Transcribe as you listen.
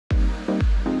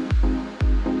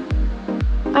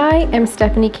I am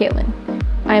Stephanie Kalin.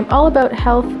 I am all about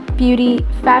health, beauty,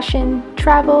 fashion,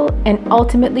 travel, and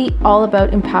ultimately all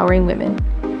about empowering women.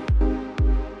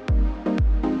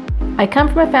 I come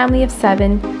from a family of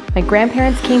 7. My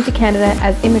grandparents came to Canada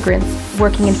as immigrants,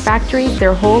 working in factories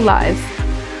their whole lives,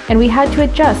 and we had to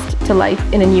adjust to life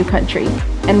in a new country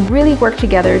and really work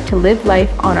together to live life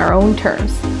on our own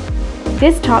terms.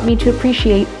 This taught me to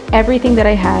appreciate everything that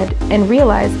I had and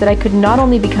realize that I could not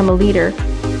only become a leader,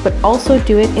 but also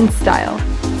do it in style.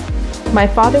 My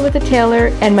father was a tailor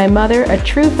and my mother a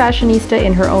true fashionista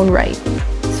in her own right.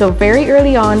 So very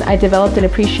early on, I developed an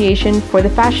appreciation for the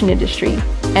fashion industry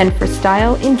and for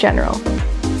style in general.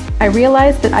 I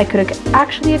realized that I could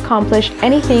actually accomplish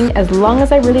anything as long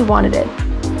as I really wanted it.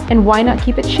 And why not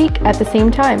keep it chic at the same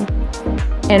time?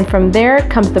 And from there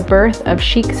comes the birth of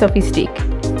Chic Sophistic,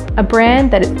 a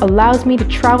brand that allows me to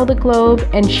travel the globe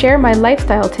and share my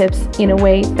lifestyle tips in a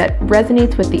way that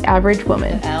resonates with the average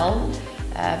woman.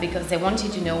 Because they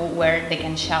wanted to know where they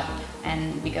can shop,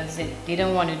 and because they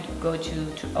didn't want to go to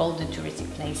all the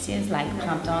touristic places like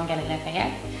Printemps, Galeries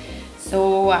Lafayette.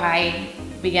 So I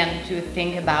began to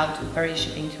think about Paris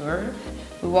shopping tour.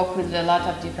 We work with a lot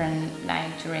of different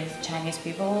tourists, Chinese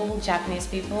people, Japanese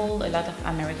people, a lot of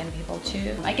American people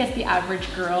too. I guess the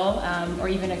average girl, or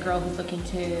even a girl who's looking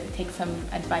to take some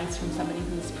advice from somebody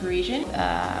who's Parisian.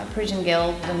 Parisian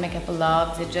girls don't make up a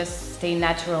lot, they just stay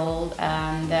natural,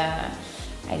 and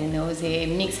I don't know, they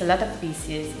mix a lot of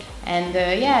pieces. And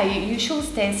yeah, you should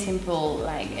stay simple,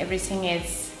 like everything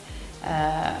is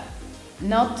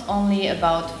not only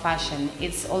about fashion,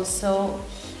 it's also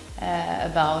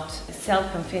about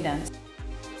self-confidence.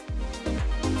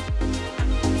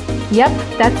 Yep,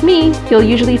 that's me. You'll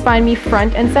usually find me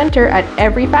front and center at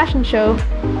every fashion show.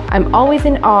 I'm always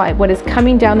in awe at what is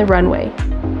coming down the runway.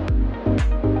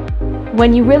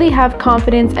 When you really have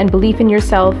confidence and belief in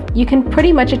yourself, you can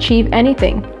pretty much achieve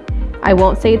anything. I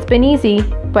won't say it's been easy,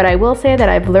 but I will say that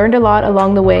I've learned a lot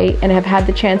along the way and have had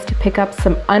the chance to pick up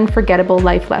some unforgettable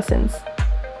life lessons.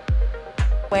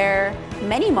 Where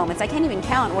many moments, I can't even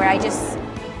count, where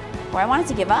I wanted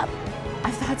to give up.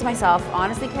 I've thought to myself,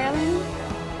 honestly, Caroline,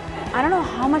 I don't know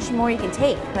how much more you can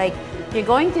take. Like, you're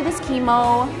going through this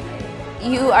chemo,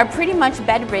 you are pretty much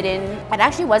bedridden. It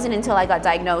actually wasn't until I got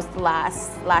diagnosed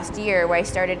last year where I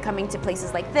started coming to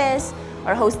places like this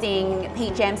or hosting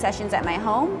paint jam sessions at my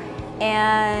home.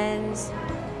 And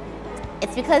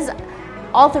it's because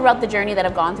all throughout the journey that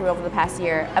I've gone through over the past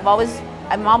year, I'm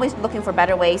always looking for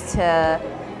better ways to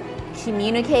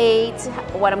communicate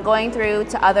what I'm going through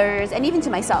to others and even to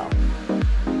myself.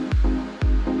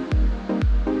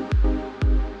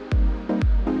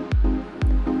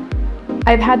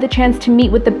 I've had the chance to meet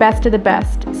with the best of the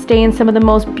best, stay in some of the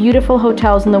most beautiful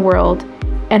hotels in the world,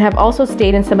 and have also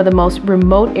stayed in some of the most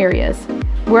remote areas,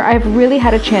 where I've really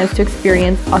had a chance to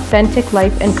experience authentic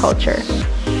life and culture.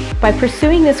 By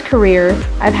pursuing this career,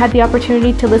 I've had the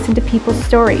opportunity to listen to people's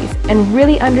stories and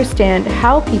really understand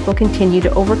how people continue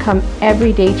to overcome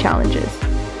everyday challenges.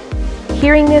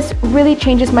 Hearing this really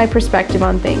changes my perspective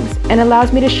on things and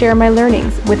allows me to share my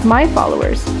learnings with my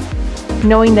followers.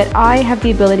 Knowing that I have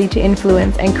the ability to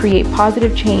influence and create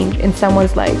positive change in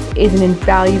someone's life is an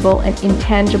invaluable and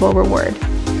intangible reward.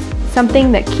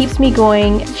 Something that keeps me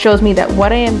going, shows me that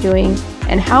what I am doing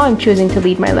and how I'm choosing to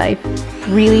lead my life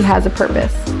really has a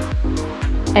purpose.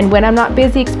 And when I'm not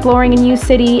busy exploring a new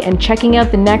city and checking out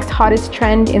the next hottest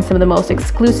trend in some of the most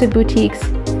exclusive boutiques,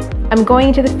 I'm going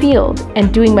into the field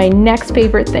and doing my next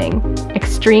favorite thing,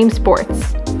 extreme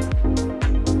sports.